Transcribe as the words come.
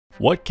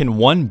What can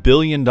 $1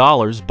 billion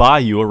buy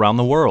you around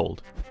the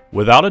world?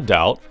 Without a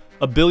doubt,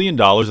 $1 billion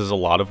is a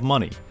lot of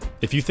money.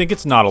 If you think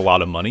it's not a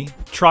lot of money,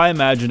 try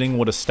imagining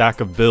what a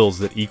stack of bills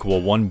that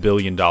equal $1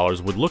 billion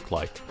would look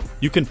like.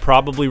 You can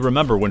probably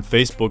remember when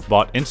Facebook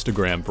bought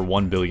Instagram for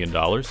 $1 billion.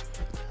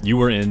 You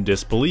were in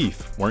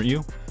disbelief, weren't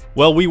you?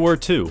 Well, we were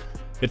too.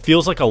 It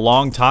feels like a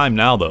long time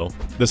now though.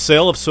 The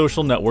sale of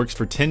social networks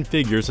for 10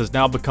 figures has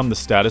now become the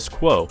status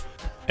quo,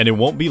 and it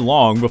won't be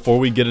long before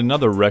we get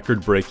another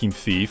record-breaking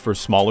fee for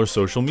smaller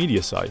social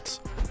media sites.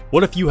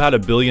 What if you had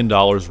 $1 billion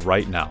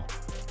right now?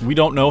 We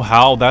don't know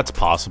how that's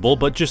possible,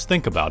 but just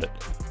think about it.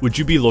 Would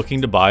you be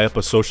looking to buy up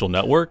a social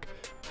network?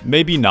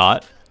 Maybe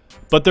not,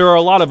 but there are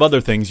a lot of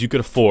other things you could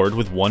afford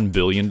with $1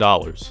 billion.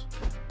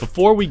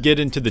 Before we get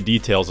into the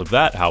details of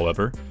that,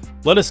 however,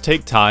 let us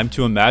take time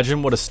to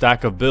imagine what a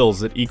stack of bills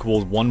that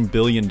equals $1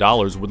 billion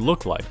would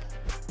look like.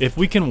 If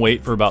we can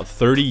wait for about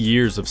 30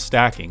 years of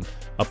stacking,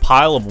 a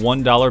pile of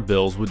 $1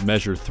 bills would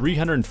measure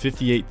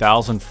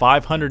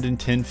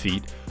 358,510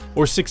 feet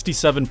or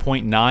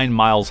 67.9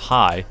 miles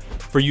high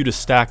for you to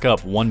stack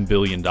up $1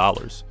 billion.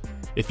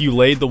 If you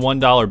laid the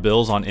 $1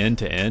 bills on end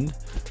to end,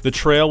 the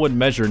trail would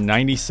measure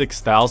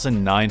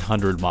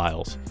 96,900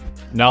 miles.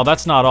 Now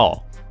that's not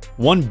all.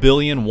 1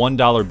 billion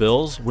 $1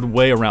 bills would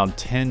weigh around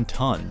 10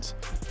 tons,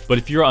 but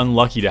if you're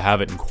unlucky to have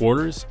it in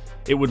quarters,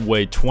 it would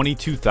weigh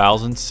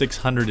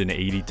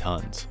 22,680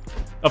 tons.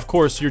 Of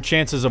course, your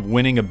chances of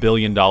winning $1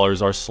 billion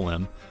are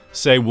slim,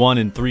 say 1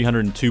 in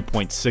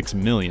 302.6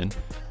 million,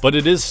 but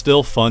it is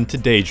still fun to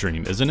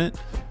daydream, isn't it?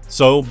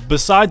 So,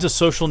 besides a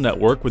social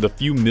network with a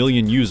few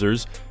million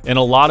users and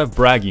a lot of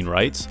bragging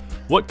rights,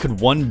 what could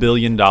 $1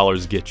 billion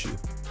get you?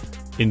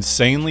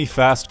 Insanely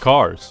fast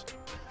cars.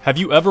 Have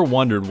you ever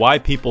wondered why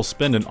people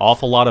spend an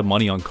awful lot of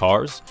money on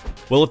cars?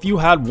 Well, if you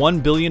had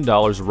 $1 billion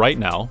right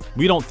now,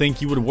 we don't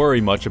think you would worry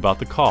much about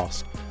the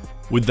cost.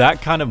 With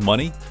that kind of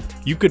money,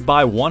 you could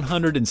buy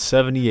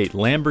 178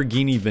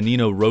 Lamborghini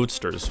Veneno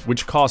Roadsters,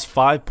 which cost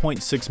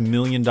 $5.6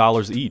 million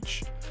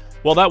each.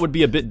 While that would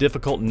be a bit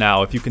difficult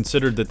now if you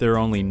considered that there are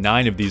only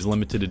 9 of these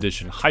limited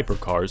edition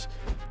hypercars,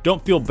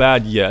 don't feel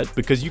bad yet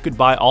because you could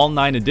buy all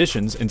 9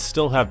 editions and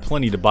still have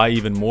plenty to buy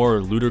even more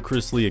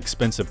ludicrously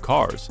expensive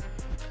cars.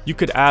 You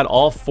could add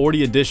all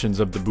 40 editions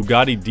of the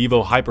Bugatti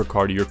Divo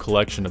hypercar to your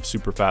collection of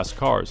super fast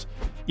cars.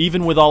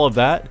 Even with all of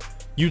that,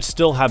 you'd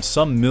still have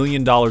some $1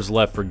 million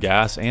left for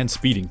gas and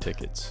speeding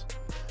tickets.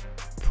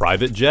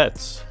 Private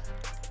jets.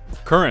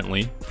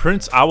 Currently,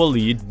 Prince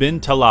Awalid bin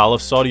Talal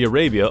of Saudi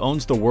Arabia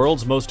owns the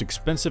world's most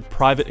expensive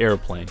private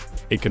airplane,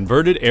 a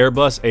converted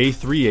Airbus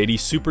A380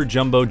 Super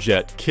Jumbo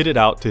jet kitted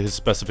out to his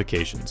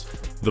specifications.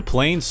 The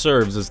plane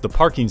serves as the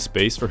parking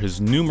space for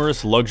his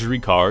numerous luxury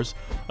cars,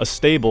 a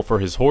stable for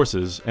his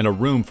horses, and a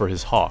room for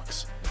his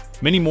hawks.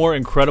 Many more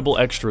incredible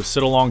extras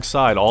sit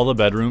alongside all the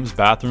bedrooms,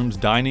 bathrooms,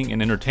 dining,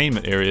 and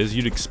entertainment areas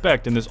you'd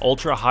expect in this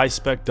ultra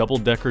high-spec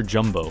double-decker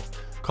jumbo.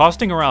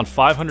 Costing around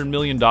 $500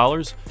 million,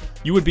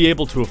 you would be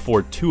able to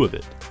afford 2 of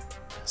it.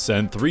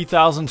 Send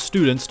 3,000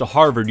 students to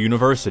Harvard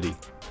University.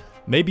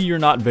 Maybe you're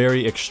not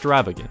very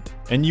extravagant,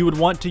 and you would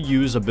want to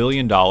use $1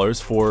 billion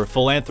for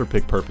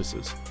philanthropic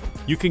purposes.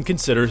 You can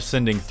consider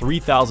sending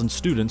 3,000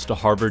 students to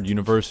Harvard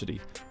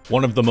University.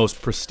 One of the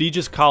most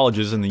prestigious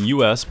colleges in the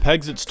US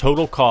pegs its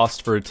total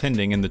cost for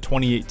attending in the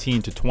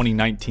 2018 to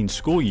 2019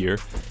 school year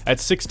at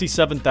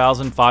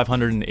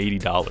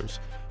 $67,580.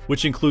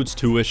 which includes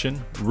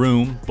tuition,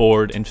 room,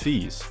 board, and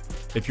fees.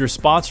 If you're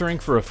sponsoring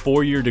for a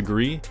 4-year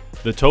degree,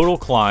 the total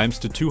climbs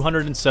to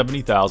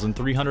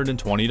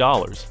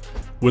 $270,320.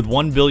 With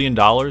 $1 billion,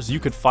 you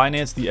could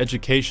finance the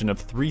education of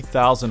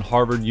 3,000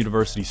 Harvard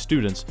University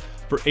students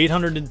for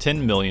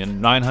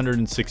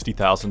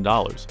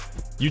 $810,960,000.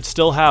 You'd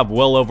still have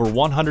well over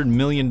 $100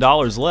 million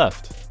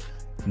left.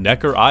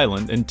 Necker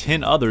Island and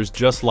 10 others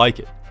just like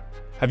it.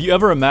 Have you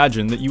ever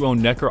imagined that you own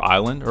Necker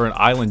Island or an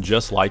island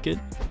just like it?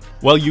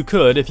 Well, you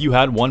could if you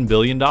had $1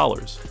 billion.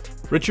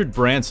 Richard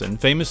Branson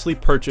famously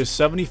purchased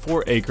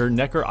 74-acre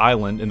Necker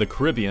Island in the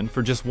Caribbean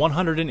for just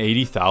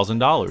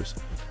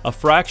 $180,000, a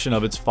fraction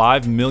of its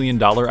 $5 million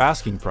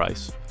asking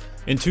price.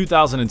 In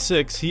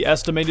 2006, he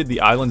estimated the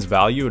island's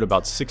value at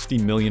about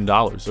 $60 million,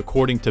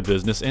 according to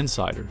Business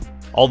Insider.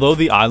 Although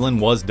the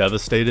island was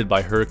devastated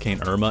by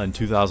Hurricane Irma in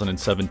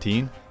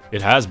 2017,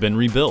 it has been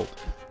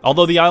rebuilt.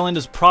 Although the island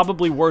is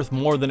probably worth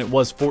more than it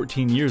was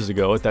 14 years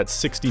ago at that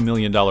 $60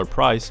 million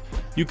price,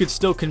 you could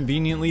still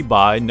conveniently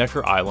buy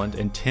Necker Island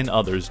and 10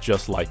 others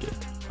just like it.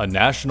 A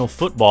National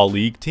Football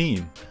League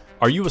team.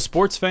 Are you a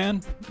sports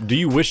fan? Do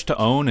you wish to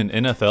own an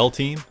NFL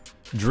team?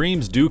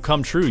 Dreams do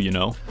come true, you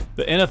know.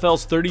 The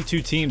NFL's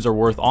 32 teams are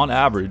worth on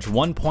average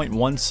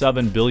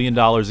 $1.17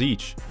 billion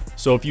each.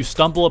 So if you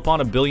stumble upon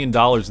 $1 billion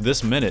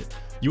this minute,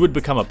 you would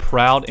become a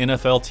proud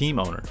NFL team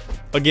owner.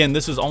 Again,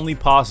 this is only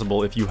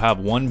possible if you have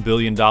 $1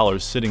 billion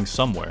sitting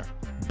somewhere.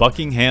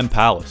 Buckingham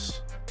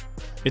Palace.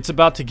 It's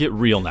about to get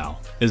real now,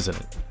 isn't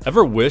it?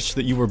 Ever wish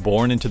that you were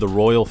born into the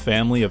royal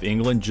family of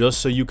England just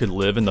so you could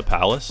live in the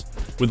palace?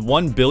 With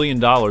 $1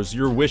 billion,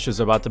 your wish is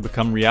about to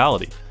become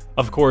reality.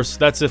 Of course,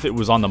 that's if it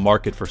was on the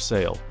market for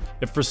sale.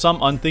 If for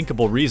some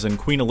unthinkable reason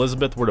Queen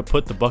Elizabeth were to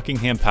put the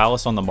Buckingham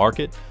Palace on the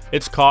market,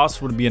 its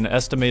cost would be an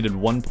estimated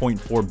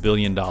 $1.4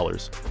 billion.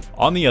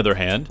 On the other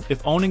hand,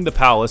 if owning the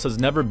palace has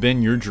never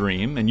been your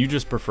dream and you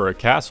just prefer a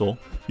castle,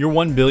 your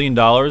 $1 billion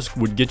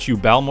would get you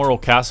Balmoral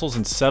castles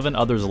and 7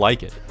 others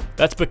like it.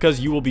 That's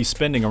because you will be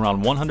spending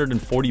around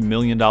 $140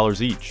 million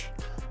each.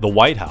 The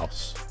White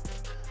House.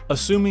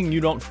 Assuming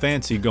you don't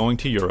fancy going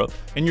to Europe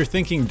and you're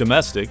thinking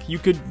domestic, you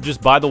could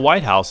just buy the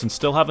White House and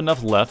still have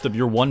enough left of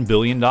your $1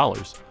 billion.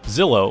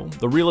 Zillow,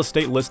 the real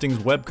estate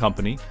listings web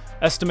company,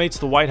 estimates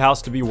the White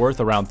House to be worth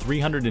around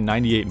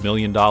 $398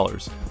 million.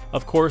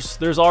 Of course,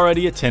 there's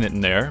already a tenant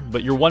in there,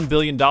 but your $1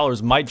 billion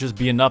might just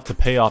be enough to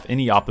pay off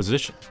any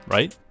opposition,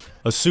 right?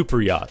 A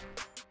super yacht.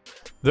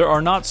 There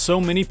are not so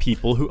many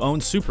people who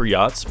own super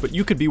yachts, but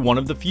you could be one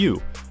of the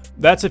few.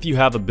 That's if you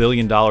have $1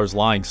 billion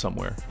lying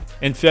somewhere.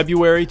 In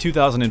February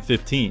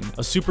 2015,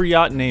 a super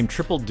yacht named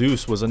Triple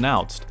Deuce was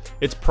announced.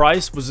 Its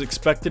price was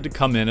expected to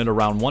come in at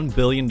around $1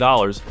 billion,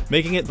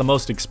 making it the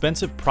most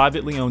expensive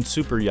privately owned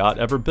super yacht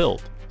ever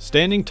built.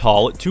 Standing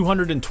tall at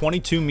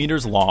 222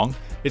 meters long,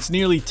 it's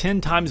nearly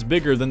 10 times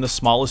bigger than the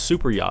smallest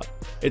super yacht.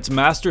 Its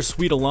master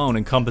suite alone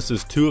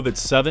encompasses 2 of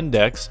its 7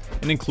 decks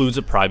and includes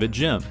a private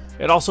gym.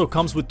 It also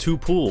comes with 2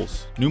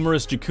 pools,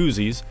 numerous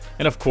jacuzzis,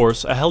 and of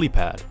course a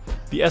helipad.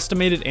 The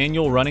estimated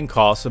annual running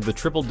cost of the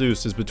Triple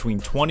Deuce is between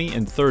 $20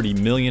 and $30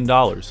 million.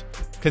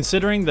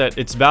 Considering that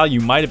its value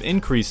might have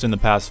increased in the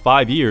past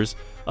 5 years,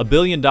 $1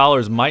 billion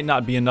might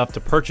not be enough to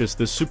purchase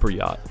this super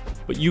yacht,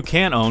 but you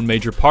can own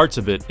major parts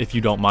of it if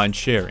you don't mind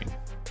sharing.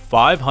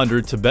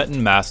 500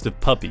 Tibetan Mastiff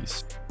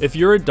puppies. If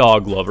you're a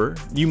dog lover,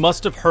 you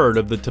must have heard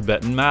of the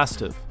Tibetan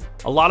Mastiff.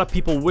 A lot of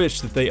people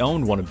wish that they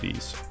owned one of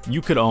these.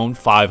 You could own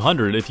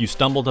 500 if you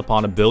stumbled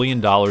upon $1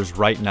 billion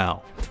right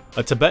now.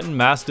 A Tibetan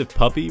Mastiff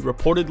puppy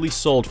reportedly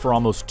sold for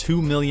almost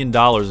 $2 million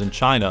in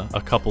China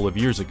a couple of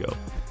years ago,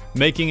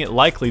 making it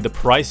likely the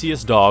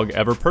priciest dog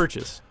ever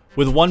purchased.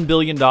 With $1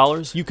 billion,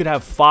 you could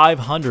have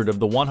 500 of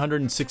the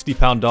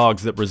 160-pound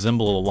dogs that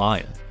resemble a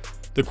lion.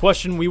 The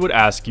question we would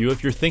ask you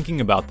if you're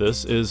thinking about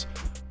this is,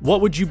 what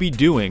would you be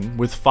doing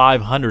with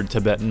 500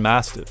 Tibetan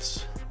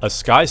Mastiffs? A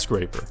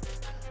skyscraper.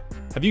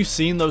 Have you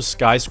seen those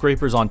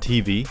skyscrapers on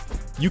TV?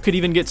 You could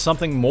even get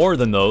something more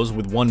than those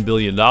with $1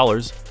 billion.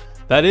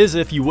 That is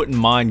if you wouldn't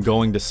mind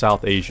going to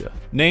South Asia.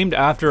 Named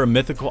after a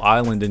mythical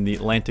island in the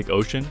Atlantic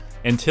Ocean,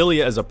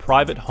 Antilia is a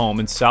private home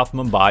in South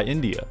Mumbai,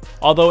 India.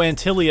 Although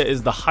Antilia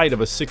is the height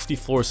of a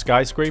 60-floor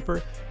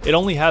skyscraper, it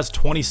only has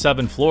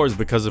 27 floors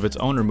because of its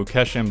owner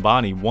Mukesh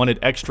Ambani wanted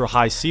extra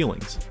high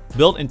ceilings.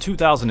 Built in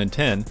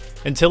 2010,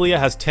 Antilia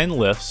has 10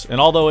 lifts, and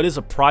although it is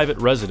a private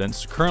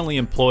residence, currently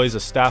employs a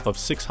staff of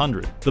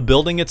 600. The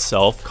building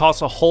itself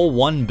costs a whole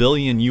 $1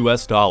 billion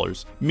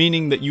US,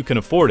 meaning that you can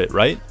afford it,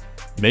 right?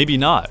 Maybe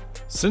not.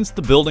 Since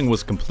the building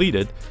was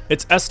completed,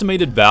 its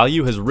estimated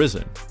value has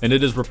risen, and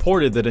it is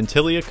reported that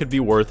Antilia could be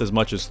worth as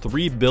much as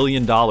 $3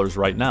 billion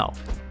right now.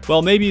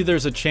 Well, maybe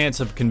there's a chance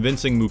of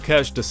convincing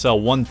Mukesh to sell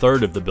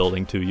 1/3 of the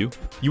building to you.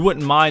 You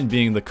wouldn't mind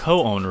being the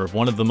co-owner of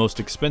one of the most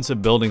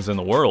expensive buildings in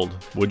the world,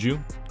 would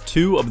you?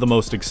 2 of the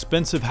most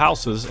expensive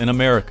houses in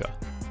America.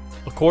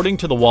 According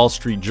to the Wall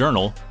Street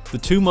Journal, the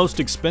 2 most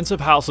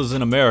expensive houses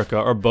in America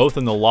are both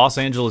in the Los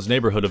Angeles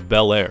neighborhood of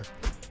Bel Air.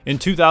 In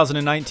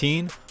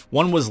 2019,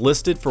 one was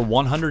listed for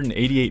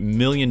 $188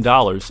 million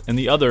and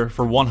the other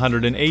for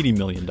 $180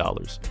 million.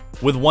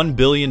 With $1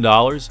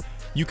 billion,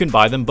 you can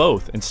buy them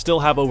both and still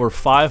have over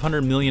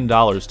 $500 million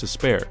to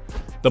spare.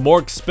 The more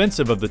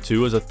expensive of the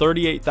 2 is a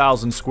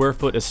 38,000 square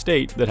foot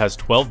estate that has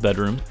 12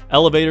 bedrooms,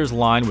 elevators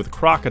lined with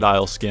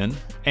crocodile skin,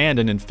 and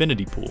an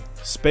infinity pool.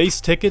 Space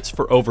tickets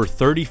for over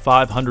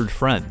 3,500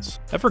 friends.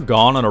 Ever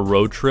gone on a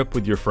road trip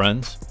with your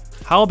friends?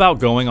 How about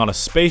going on a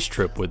space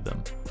trip with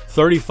them?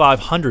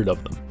 3,500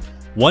 of them.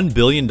 $1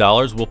 billion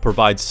will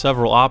provide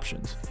several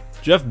options.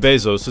 Jeff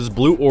Bezos'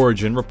 Blue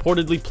Origin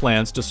reportedly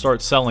plans to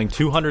start selling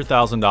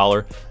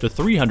 $200,000 to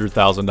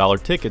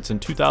 $300,000 tickets in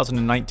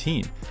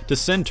 2019 to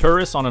send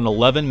tourists on an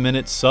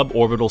 11-minute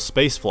suborbital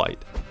spaceflight.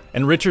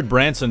 And Richard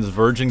Branson's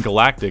Virgin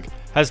Galactic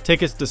has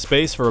tickets to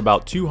space for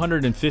about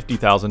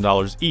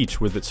 $250,000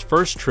 each, with its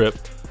first trip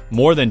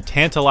more than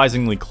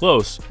tantalizingly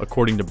close,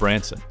 according to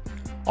Branson.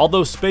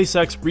 Although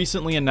SpaceX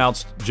recently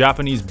announced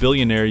Japanese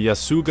billionaire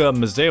Yasuga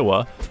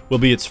Misawa will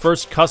be its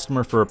first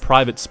customer for a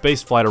private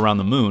spaceflight around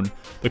the moon,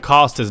 the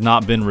cost has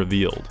not been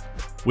revealed.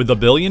 With $1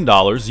 billion,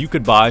 you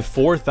could buy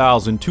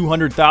 4,000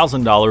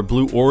 $200,000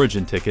 Blue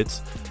Origin tickets,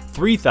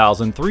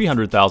 3,000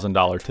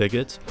 $300,000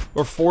 tickets,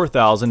 or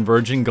 4,000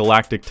 Virgin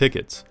Galactic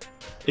tickets.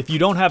 If you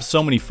don't have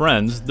so many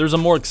friends, there's a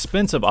more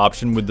expensive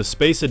option with the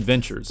Space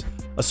Adventures,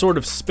 a sort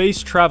of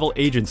space travel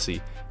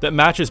agency that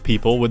matches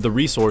people with the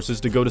resources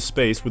to go to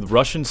space with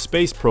Russian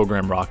space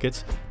program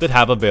rockets that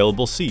have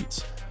available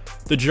seats.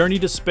 The journey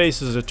to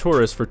space as a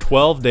tourist for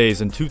 12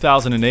 days in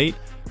 2008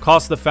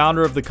 cost the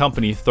founder of the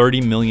company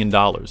 $30 million.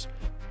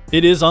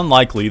 It is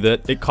unlikely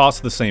that it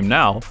costs the same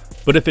now,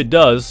 but if it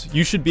does,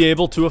 you should be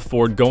able to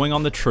afford going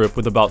on the trip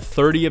with about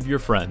 30 of your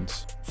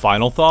friends.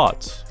 Final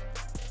thoughts.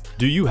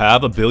 Do you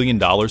have $1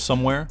 billion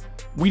somewhere?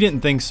 We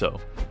didn't think so.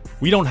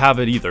 We don't have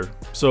it either,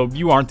 so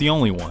you aren't the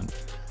only one.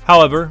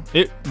 However,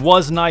 it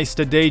was nice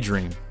to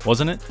daydream,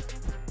 wasn't it?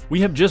 We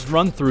have just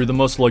run through the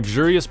most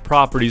luxurious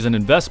properties and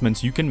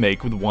investments you can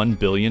make with $1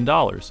 billion.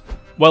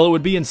 While it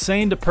would be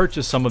insane to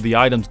purchase some of the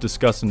items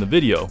discussed in the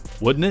video,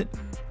 wouldn't it?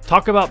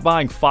 Talk about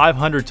buying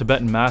 500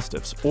 Tibetan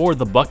Mastiffs or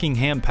the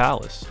Buckingham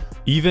Palace.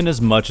 Even as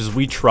much as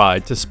we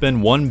tried to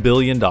spend $1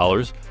 billion,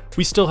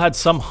 we still had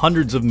some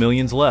hundreds of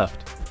millions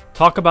left.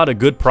 Talk about a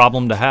good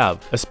problem to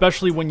have,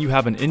 especially when you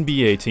have an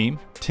NBA team,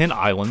 10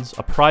 islands,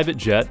 a private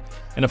jet,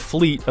 and a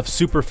fleet of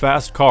super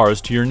fast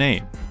cars to your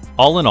name.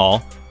 All in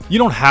all, you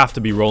don't have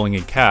to be rolling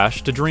in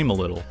cash to dream a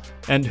little.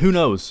 And who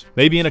knows,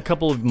 maybe in a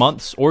couple of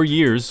months or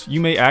years, you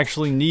may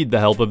actually need the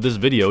help of this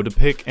video to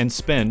pick and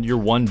spend your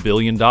 $1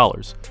 billion.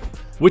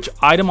 Which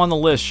item on the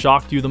list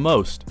shocked you the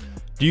most?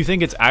 Do you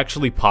think it's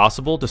actually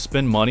possible to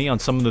spend money on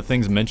some of the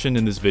things mentioned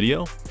in this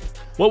video?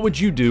 What would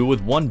you do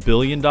with $1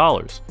 billion?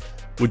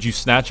 Would you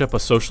snatch up a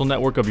social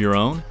network of your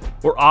own,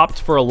 or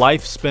opt for a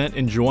life spent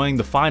enjoying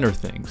the finer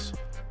things?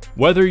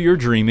 Whether you're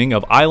dreaming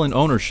of island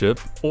ownership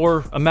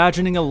or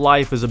imagining a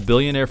life as a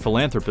billionaire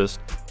philanthropist,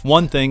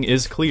 one thing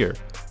is clear.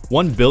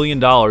 $1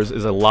 billion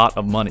is a lot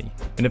of money,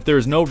 and if there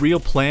is no real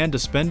plan to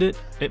spend it,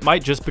 it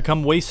might just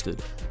become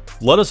wasted.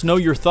 Let us know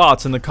your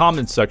thoughts in the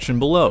comments section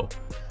below.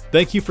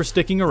 Thank you for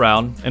sticking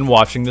around and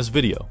watching this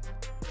video.